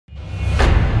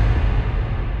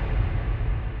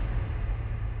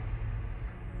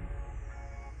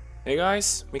Hey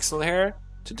guys, Mixxel here.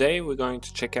 Today we're going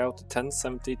to check out the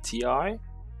 1070 Ti and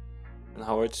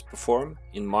how it's performed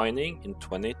in mining in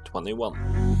 2021.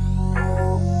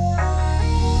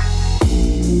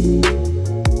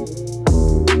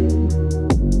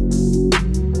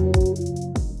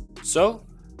 So,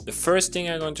 the first thing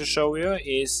I'm going to show you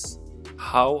is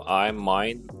how I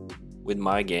mine with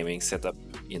my gaming setup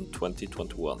in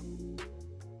 2021.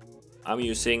 I'm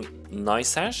using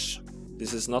Nicehash.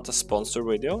 This is not a sponsor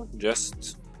video,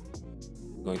 just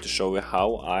going to show you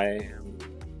how I am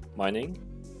mining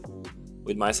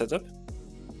with my setup.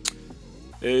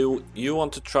 You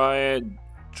want to try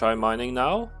mining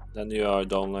now, then you are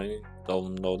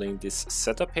downloading this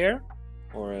setup here,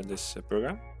 or this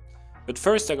program. But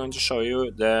first I'm going to show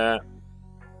you the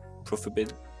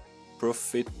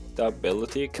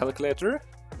profitability calculator.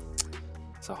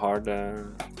 It's a hard...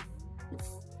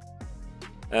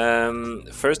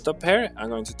 first up here, I'm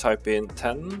going to type in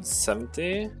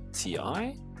 1070 Ti.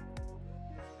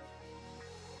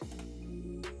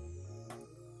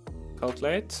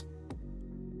 Calculate.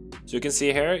 So you can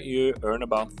see here, you earn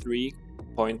about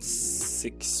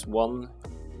 $3.61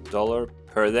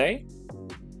 per day.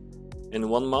 In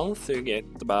 1 month, you get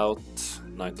about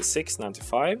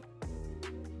 96-95.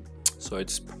 So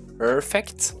it's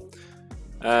perfect.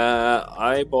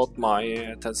 I bought my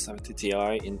 1070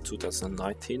 Ti in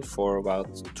 2019 for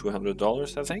about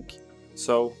 $200, I think.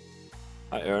 So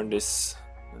I earned this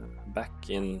back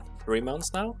in 3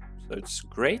 months now, so it's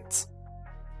great.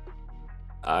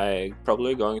 I'm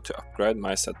probably going to upgrade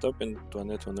my setup in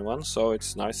 2021, so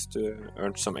it's nice to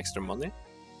earn some extra money.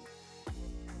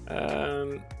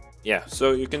 Yeah,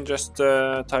 so you can just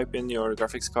type in your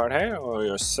graphics card here or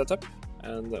your setup,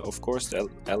 and of course the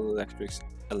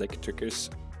electric's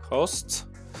cost,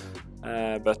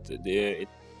 but it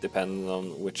depends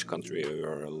on which country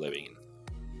you're living in.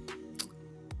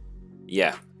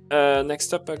 Yeah,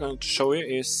 next up I'm going to show you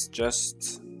is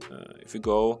just if you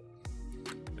go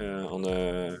on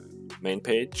the main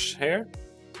page here,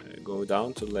 go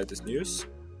down to the latest news,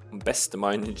 best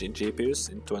mining GPUs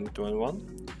in 2021.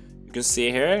 You can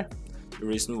see here the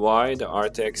reason why the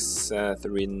RTX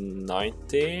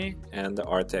 390 and the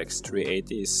RTX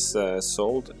 380 is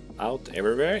sold out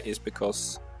everywhere is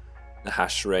because the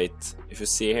hash rate. If you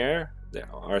see here, the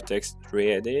RTX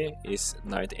 380 is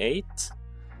 98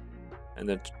 and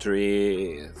the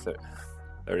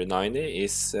 3090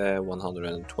 is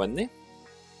 120.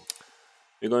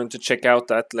 We're going to check out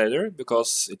that later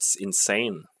because it's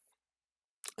insane.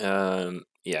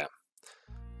 Yeah,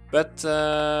 but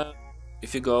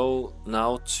if you go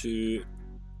now to,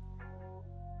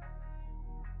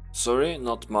 sorry,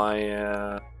 not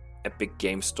my Epic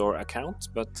Game Store account,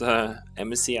 but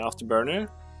MSC Afterburner,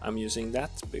 I'm using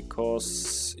that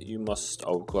because you must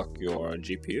overclock your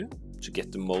GPU to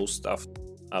get the most out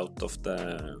of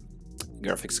the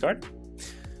graphics card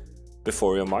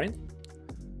before you mine.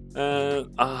 I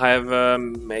have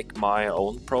make my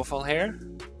own profile here.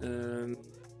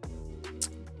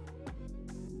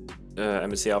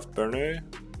 MSC Afterburner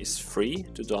is free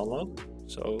to download,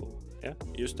 so yeah,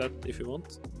 use that if you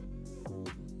want.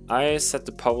 I set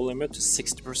the power limit to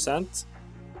 60%,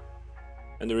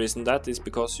 and the reason that is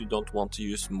because you don't want to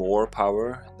use more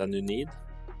power than you need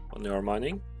when you are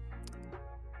mining,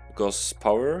 because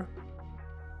power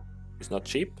is not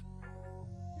cheap.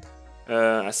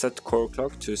 I set core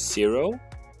clock to 0,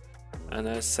 and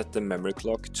I set the memory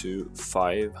clock to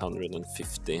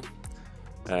 550.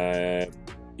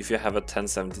 If you have a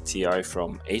 1070 Ti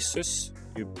from Asus,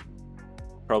 you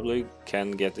probably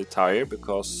can get it higher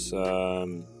because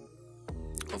of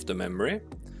the memory.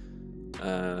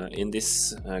 In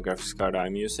this graphics card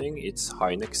I'm using, it's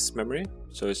Hynix memory,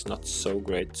 so it's not so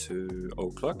great to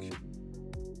overclock.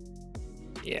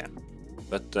 Yeah,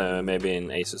 but maybe in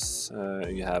Asus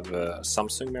you have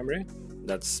Samsung memory,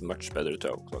 that's much better to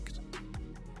overclock.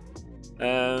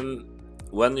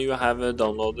 When you have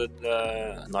downloaded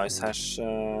the Nicehash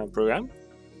program,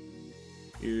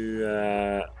 you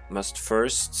must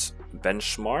first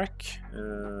benchmark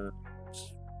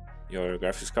your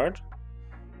graphics card.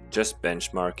 Just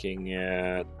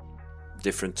benchmarking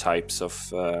different types of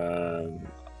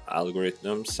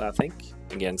algorithms, I think,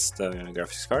 against the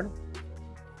graphics card.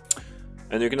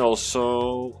 And you can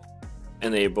also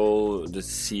enable the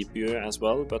CPU as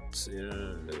well, but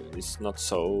it's not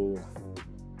so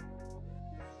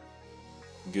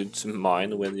good to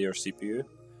mine with your CPU,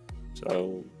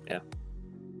 so yeah,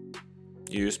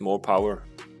 use more power.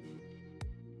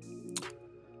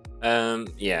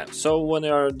 Yeah, so when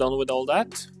you are done with all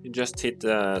that, you just hit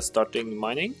starting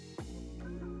mining,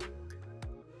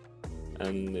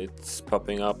 and it's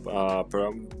popping up a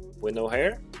program window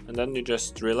here, and then you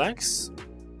just relax.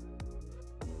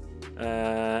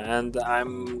 And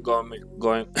I'm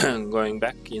going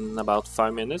back in about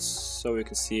 5 minutes, so we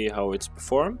can see how it's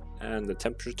performed and the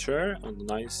temperature on the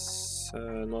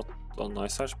not on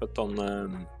Nicehash but on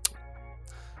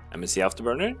MSC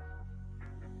Afterburner.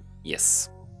 Yes.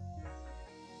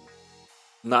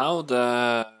 Now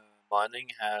the mining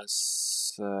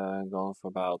has gone for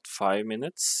about 5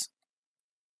 minutes.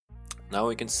 Now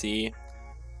we can see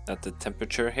that the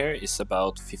temperature here is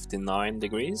about 59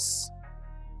 degrees.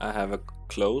 I have a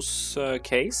close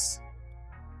case,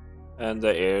 and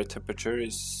the air temperature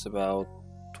is about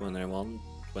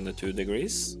 21-22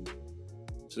 degrees.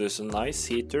 So there's a nice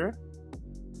heater.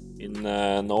 In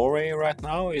Norway right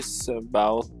now it's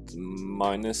about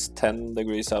 -10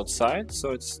 degrees outside,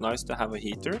 so it's nice to have a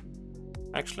heater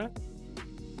actually.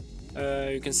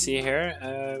 You can see here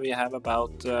we have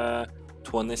about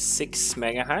 26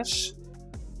 megahash.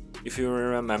 If you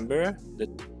remember, the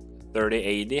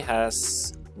 3080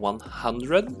 has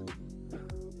 100,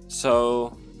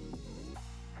 so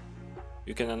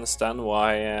you can understand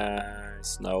why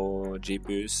there's no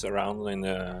GPUs around in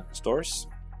the stores.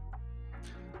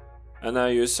 And I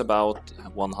use about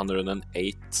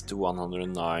 108 to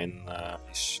 109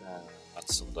 ish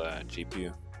watts on the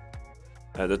GPU.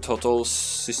 The total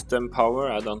system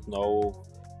power I don't know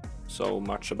so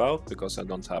much about, because I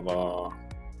don't have a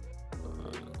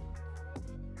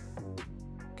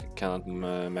cannot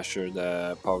measure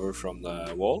the power from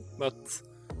the wall, but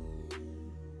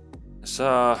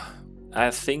so I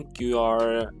think you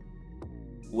are,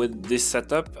 with this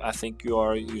setup, I think you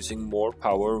are using more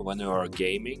power when you are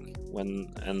gaming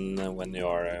when you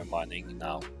are mining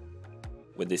now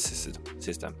with this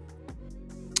system.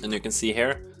 And you can see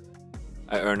here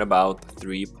I earn about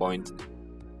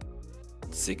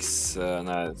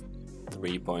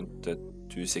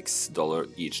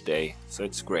 $3.26 each day, so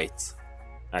it's great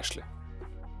actually.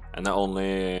 And I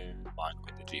only mine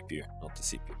with the GPU, not the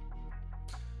CPU.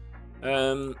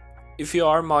 If you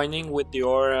are mining with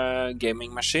your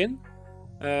gaming machine,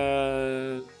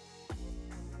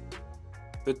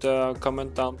 put a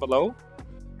comment down below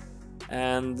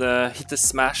and hit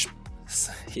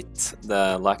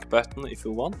the like button if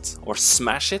you want, or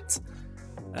smash it.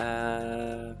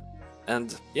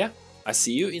 And yeah, I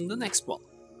see you in the next one.